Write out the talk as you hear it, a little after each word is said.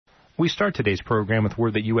We start today's program with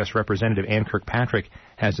word that U.S. Representative Ann Kirkpatrick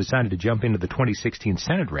has decided to jump into the 2016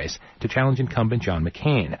 Senate race to challenge incumbent John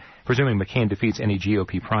McCain, presuming McCain defeats any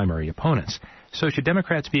GOP primary opponents. So should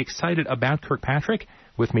Democrats be excited about Kirkpatrick?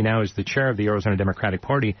 With me now is the chair of the Arizona Democratic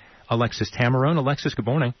Party, Alexis Tamarone. Alexis, good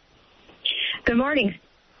morning. Good morning.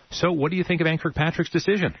 So what do you think of Ann Kirkpatrick's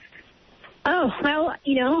decision? Oh, well,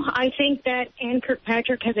 I think that Ann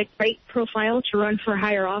Kirkpatrick has a great profile to run for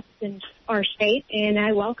higher office in our state, and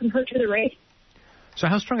I welcome her to the race. So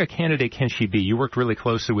how strong a candidate can she be? You worked really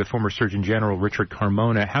closely with former Surgeon General Richard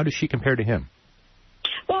Carmona. How does she compare to him?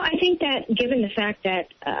 Well, I think that given the fact that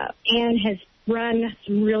Ann has run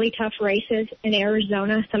some really tough races in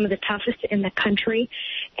Arizona, some of the toughest in the country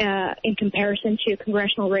in comparison to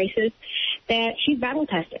congressional races, that she's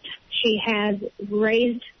battle-tested. She has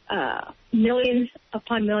raised millions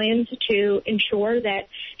upon millions to ensure that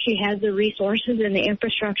she has the resources and the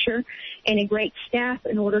infrastructure and a great staff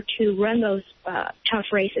in order to run those tough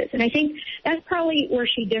races. And I think that's probably where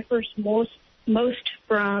she differs most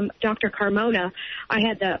from Dr. Carmona. I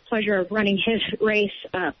had the pleasure of running his race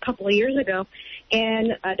a couple of years ago,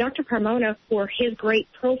 and Dr. Carmona, for his great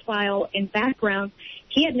profile and background,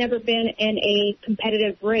 he had never been in a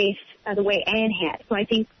competitive race the way Ann had. So I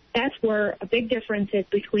think that's where a big difference is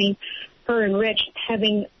between her and Rich,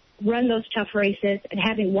 having run those tough races and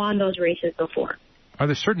having won those races before. Are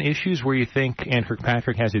there certain issues where you think Ann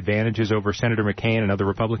Kirkpatrick has advantages over Senator McCain and other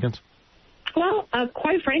Republicans? Well,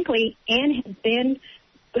 quite frankly, Ann has been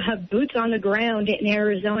boots on the ground in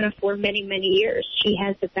Arizona for many, many years. She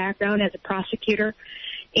has the background as a prosecutor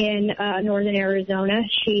in northern Arizona.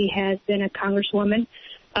 She has been a congresswoman,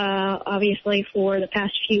 obviously, for the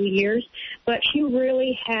past few years. But she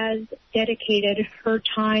really has dedicated her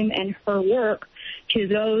time and her work to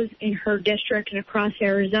those in her district and across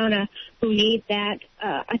Arizona who need that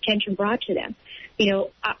attention brought to them.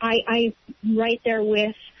 I'm right there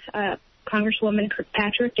with Congresswoman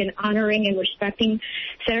Kirkpatrick in honoring and respecting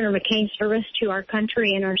Senator McCain's service to our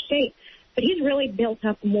country and our state. But he's really built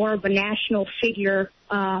up more of a national figure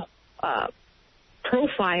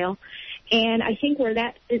profile. And I think where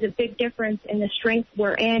that is a big difference in the strength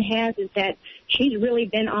where Ann has is that she's really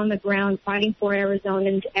been on the ground fighting for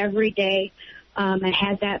Arizonans every day and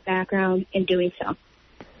has that background in doing so.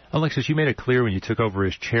 Alexis, you made it clear when you took over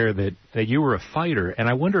as chair that you were a fighter, and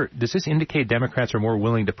I wonder, does this indicate Democrats are more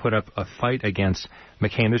willing to put up a fight against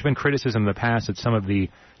McCain? There's been criticism in the past that some of the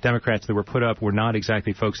Democrats that were put up were not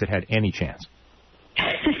exactly folks that had any chance.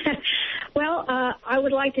 Well, I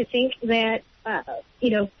would like to think that,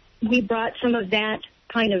 we brought some of that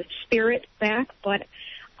kind of spirit back, but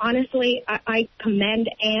honestly, I commend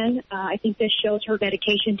Ann. I think this shows her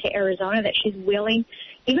dedication to Arizona, that she's willing,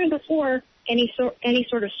 even before any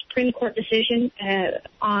sort of Supreme Court decision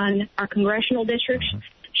on our congressional districts,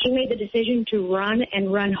 she made the decision to run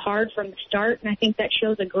and run hard from the start, and I think that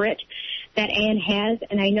shows a grit that Ann has,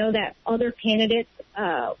 and I know that other candidates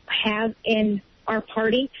have in our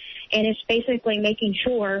party, and it's basically making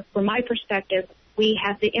sure, from my perspective, we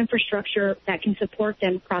have the infrastructure that can support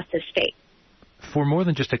them across the state. For more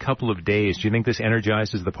than just a couple of days, do you think this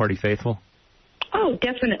energizes the party faithful? Oh,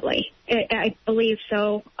 definitely. I believe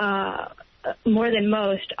so. More than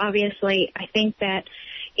most, obviously. I think that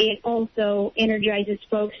it also energizes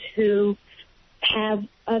folks who have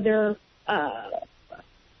other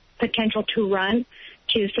potential to run,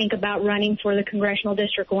 to think about running for the Congressional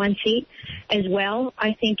District 1 seat as well.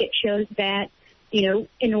 I think it shows that,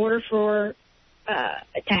 in order for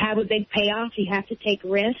to have a big payoff, you have to take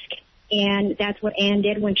risk, and that's what Ann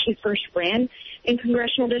did when she first ran in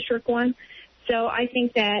Congressional District 1. So I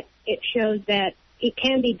think that it shows that it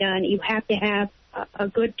can be done. You have to have a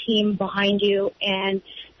good team behind you, and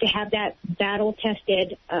to have that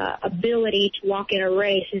battle-tested ability to walk in a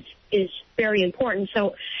race is very important.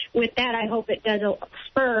 So with that, I hope it does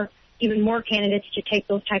spur even more candidates to take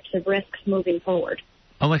those types of risks moving forward.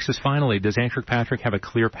 Alexis, finally, does Ann Kirkpatrick have a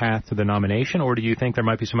clear path to the nomination, or do you think there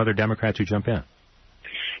might be some other Democrats who jump in?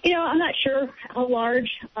 I'm not sure how large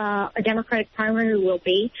a Democratic primary will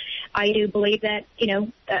be. I do believe that,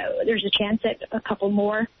 there's a chance that a couple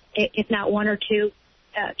more, if not one or two,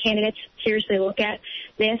 candidates seriously look at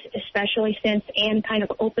this, especially since Ann kind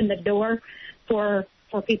of opened the door for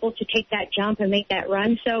people to take that jump and make that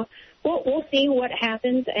run. So we'll see what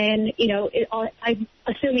happens. And, I'm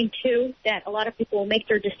assuming, too, that a lot of people will make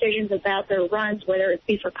their decisions about their runs, whether it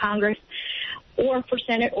be for Congress or for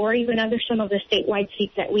Senate or even some of the statewide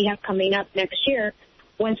seats that we have coming up next year,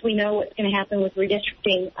 once we know what's going to happen with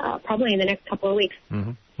redistricting probably in the next couple of weeks.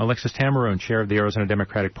 Alexis Tamarone, chair of the Arizona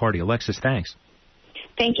Democratic Party. Alexis, thanks.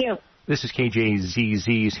 Thank you. This is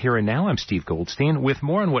KJZZ's Here and Now. I'm Steve Goldstein. With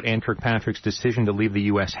more on what Ann Kirkpatrick's decision to leave the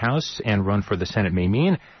U.S. House and run for the Senate may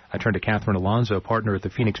mean, I turn to Catherine Alonso, partner at the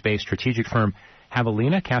Phoenix-based strategic firm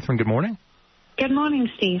Javelina. Catherine, good morning. Good morning,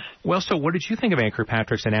 Steve. Well, so what did you think of Ann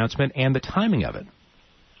Kirkpatrick's announcement and the timing of it?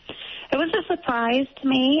 It was a surprise to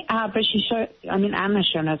me, but Ann has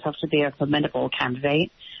shown herself to be a formidable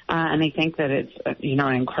candidate, and I think that it's,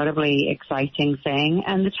 an incredibly exciting thing.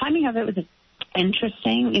 And the timing of it was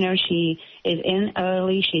interesting. She is in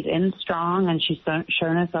early, she's in strong, and she's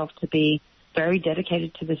shown herself to be very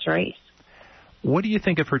dedicated to this race. What do you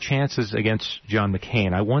think of her chances against John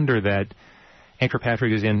McCain? I wonder that Ann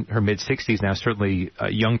Kirkpatrick is in her mid-60s now, certainly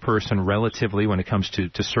a young person relatively when it comes to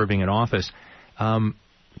serving in office.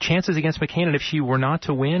 Chances against McCain, and if she were not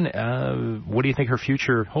to win, what do you think her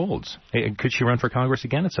future holds? Could she run for Congress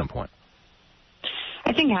again at some point?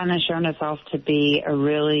 I think Ann has shown herself to be a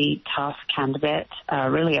really tough candidate,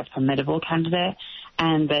 really a formidable candidate,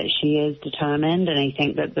 and that she is determined, and I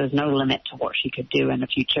think that there's no limit to what she could do in the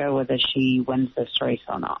future, whether she wins this race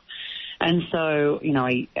or not. And so,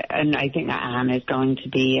 I think that Ann is going to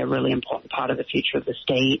be a really important part of the future of the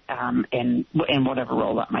state in whatever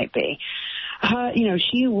role that might be.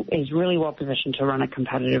 She is really well positioned to run a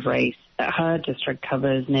competitive race. Her district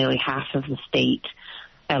covers nearly half of the state,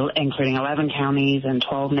 including 11 counties and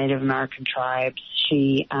 12 Native American tribes.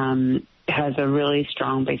 She has a really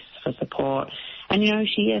strong basis for support. And,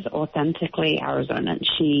 she is authentically Arizonan.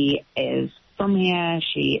 She is from here.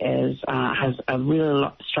 She has a really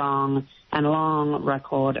strong and long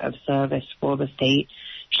record of service for the state.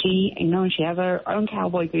 She has her own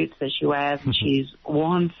cowboy boots that she wears, and she's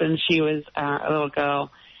worn since she was a little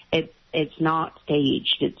girl. It's not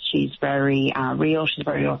staged. She's very real. She's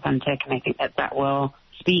very authentic, and I think that will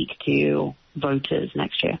speak to voters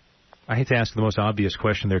next year. I hate to ask the most obvious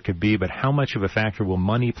question there could be, but how much of a factor will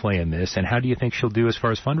money play in this, and how do you think she'll do as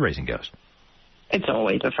far as fundraising goes? It's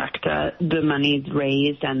always a factor. The money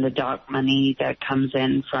raised and the dark money that comes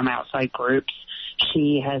in from outside groups.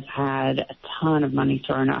 She has had a ton of money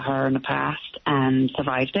thrown at her in the past and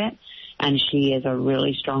survived it, and she is a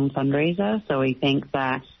really strong fundraiser. So I think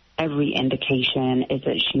that every indication is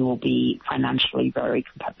that she will be financially very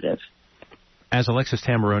competitive. As Alexis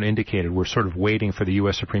Tamarone indicated, we're sort of waiting for the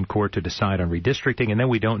U.S. Supreme Court to decide on redistricting, and then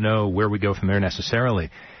we don't know where we go from there necessarily.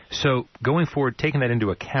 So going forward, taking that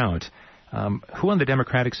into account, who on the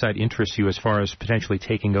Democratic side interests you as far as potentially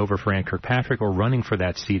taking over for Ann Kirkpatrick or running for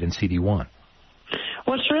that seat in CD1?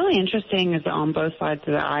 What's really interesting is that on both sides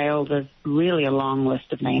of the aisle, there's really a long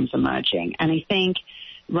list of names emerging. And I think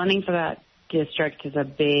running for that district is a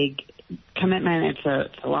big commitment. It's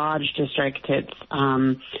a large district. It's,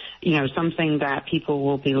 something that people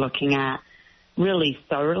will be looking at really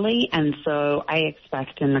thoroughly. And so I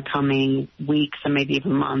expect in the coming weeks and maybe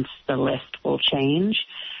even months, the list will change.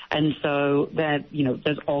 And so that,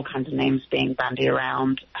 there's all kinds of names being bandied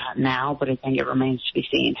around now, but I think it remains to be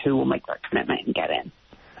seen who will make that commitment and get in.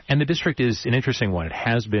 And the district is an interesting one. It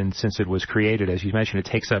has been since it was created. As you mentioned,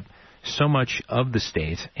 it takes up so much of the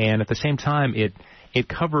state, and at the same time, it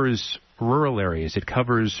covers rural areas. It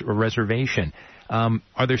covers a reservation.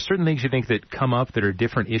 Are there certain things you think that come up that are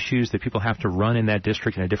different issues that people have to run in that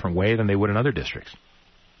district in a different way than they would in other districts?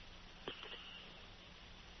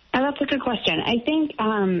 That's a good question. I think,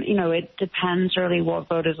 it depends really what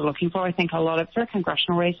voters are looking for. I think for a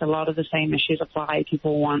congressional race, a lot of the same issues apply.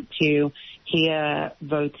 People want to hear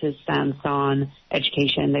voters' stance on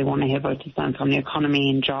education. They want to hear voters' stance on the economy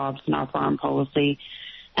and jobs and our foreign policy.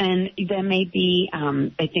 And there may be,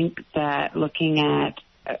 I think that looking at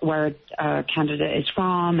where a candidate is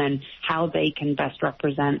from and how they can best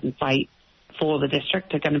represent and fight for the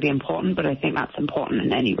district are going to be important, but I think that's important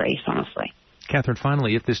in any race, honestly. Catherine,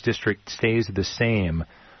 finally, if this district stays the same,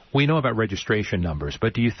 we know about registration numbers,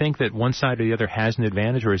 but do you think that one side or the other has an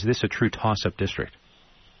advantage, or is this a true toss-up district?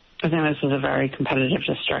 I think this is a very competitive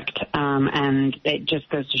district, and it just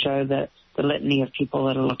goes to show that the litany of people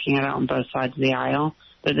that are looking at it on both sides of the aisle,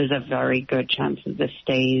 that there's a very good chance that this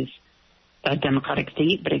stays a Democratic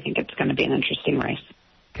seat, but I think it's going to be an interesting race.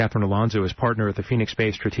 Catherine Alonso is partner at the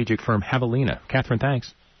Phoenix-based strategic firm Javelina. Catherine,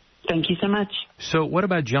 thanks. Thank you so much. So what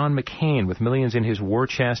about John McCain? With millions in his war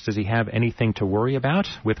chest, does he have anything to worry about?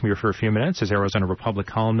 With me for a few minutes is Arizona Republic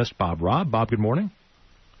columnist Bob Robb. Bob, good morning.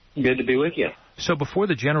 Good to be with you. So before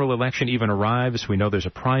the general election even arrives, we know there's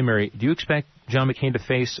a primary. Do you expect John McCain to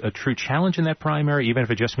face a true challenge in that primary, even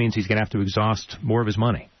if it just means he's going to have to exhaust more of his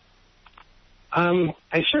money?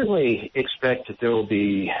 I certainly expect that there will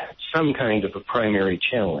be some kind of a primary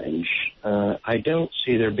challenge. I don't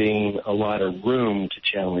see there being a lot of room to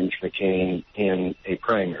challenge McCain in a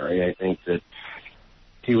primary. I think that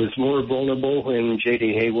He was more vulnerable when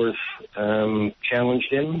J.D. Hayworth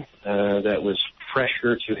challenged him. That was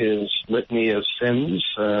fresher to his litany of sins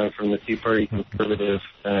from the Tea Party conservative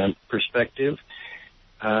perspective.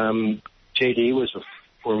 J.D. was a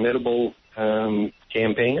formidable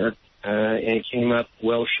campaigner, and he came up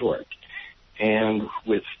well short. And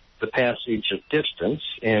with the passage of distance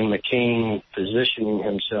and McCain positioning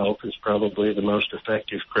himself as probably the most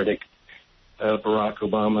effective critic of Barack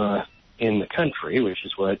Obama in the country, which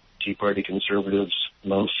is what Tea Party conservatives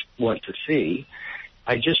most want to see,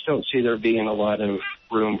 I just don't see there being a lot of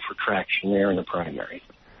room for traction there in the primary.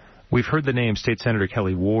 We've heard the name State Senator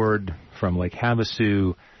Kelly Ward from Lake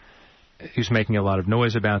Havasu, who's making a lot of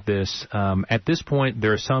noise about this. At this point,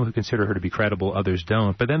 there are some who consider her to be credible, others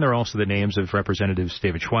don't. But then there are also the names of Representatives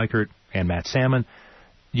David Schweikert and Matt Salmon.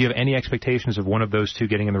 Do you have any expectations of one of those two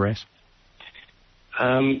getting in the race?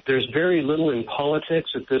 There's very little in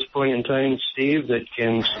politics at this point in time, Steve, that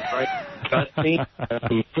can surprise me.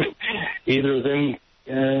 Either of them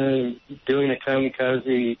doing a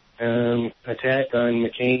kamikaze attack on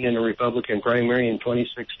McCain in a Republican primary in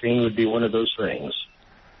 2016 would be one of those things.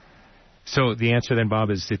 So the answer then,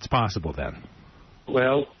 Bob, is it's possible then?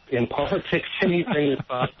 Well, in politics, anything is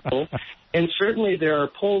possible. And certainly there are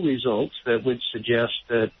poll results that would suggest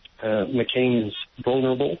that McCain is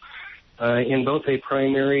vulnerable in both a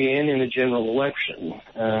primary and in a general election.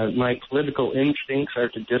 My political instincts are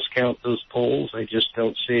to discount those polls. I just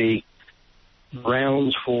don't see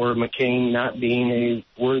grounds for McCain not being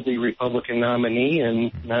a worthy Republican nominee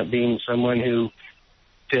and not being someone who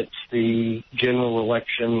fits the general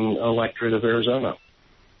election electorate of Arizona.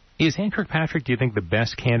 Is Ann Kirkpatrick, do you think, the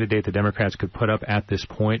best candidate the Democrats could put up at this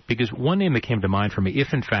point? Because one name that came to mind for me,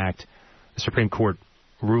 if in fact the Supreme Court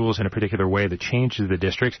rules in a particular way that changes the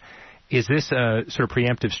districts, is this a sort of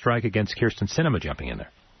preemptive strike against Kyrsten Sinema jumping in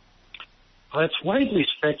there? Well, it's widely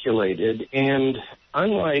speculated, and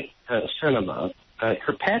unlike Sinema,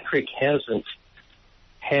 Kirkpatrick hasn't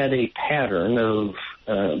had a pattern of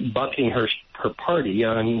bucking her party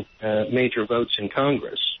on major votes in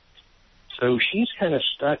Congress. So she's kind of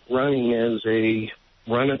stuck running as a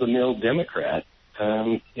run-of-the-mill Democrat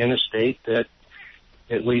in a state that,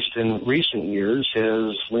 at least in recent years,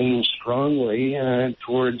 has leaned strongly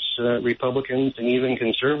towards Republicans and even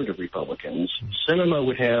conservative Republicans. Sinema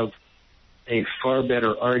would have a far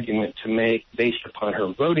better argument to make based upon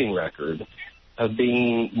her voting record of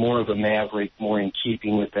being more of a maverick, more in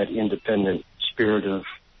keeping with that independent spirit of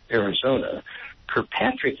Arizona.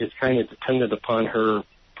 Kirkpatrick is kind of dependent upon her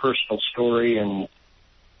personal story and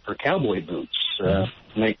her cowboy boots to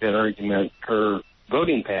make that argument. Her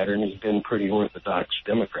voting pattern has been pretty orthodox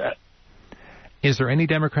Democrat. Is there any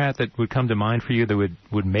Democrat that would come to mind for you that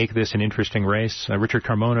would make this an interesting race? Richard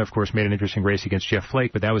Carmona, of course, made an interesting race against Jeff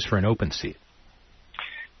Flake, but that was for an open seat.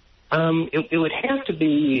 It would have to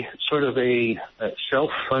be sort of a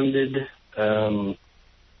self-funded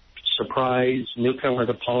surprise newcomer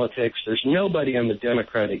to politics. There's nobody on the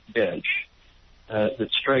Democratic bench that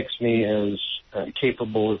strikes me as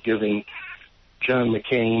capable of giving John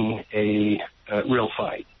McCain a real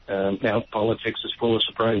fight. Now, politics is full of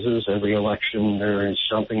surprises. Every election there is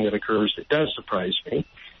something that occurs that does surprise me.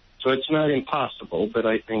 So it's not impossible, but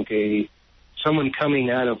I think someone coming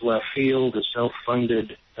out of left field, a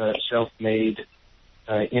self-funded, self-made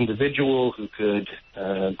individual who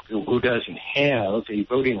doesn't have a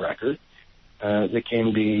voting record that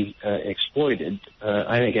can be exploited,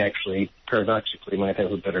 I think actually, paradoxically, might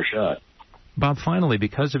have a better shot. Bob, finally,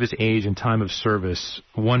 because of his age and time of service,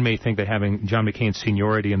 one may think that having John McCain's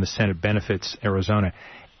seniority in the Senate benefits Arizona.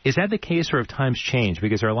 Is that the case, or have times changed?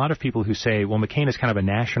 Because there are a lot of people who say, well, McCain is kind of a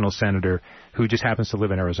national senator who just happens to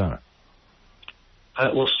live in Arizona.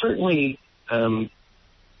 Well, certainly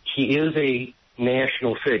he is a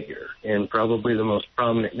national figure, and probably the most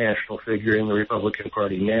prominent national figure in the Republican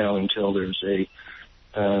Party now until there's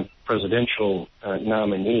a presidential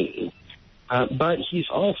nominee. But he's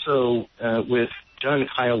also, with John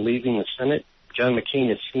Kyle leaving the Senate, John McCain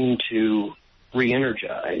has seemed to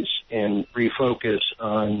re-energize and refocus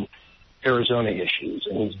on Arizona issues,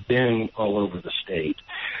 and he's been all over the state.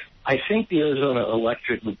 I think the Arizona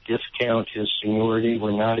electorate would discount his seniority.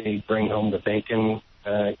 We're not a bring-home-the-bacon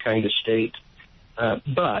kind of state.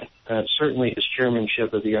 But certainly his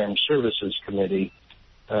chairmanship of the Armed Services Committee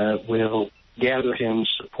will gather him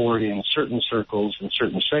support in certain circles and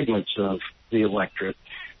certain segments of the electorate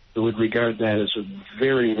who would regard that as a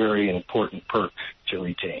very, very important perk to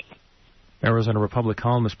retain. Arizona Republic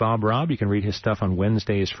columnist Bob Robb. You can read his stuff on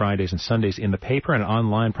Wednesdays, Fridays, and Sundays in the paper and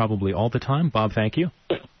online probably all the time. Bob, thank you.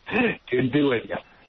 Good to be with you.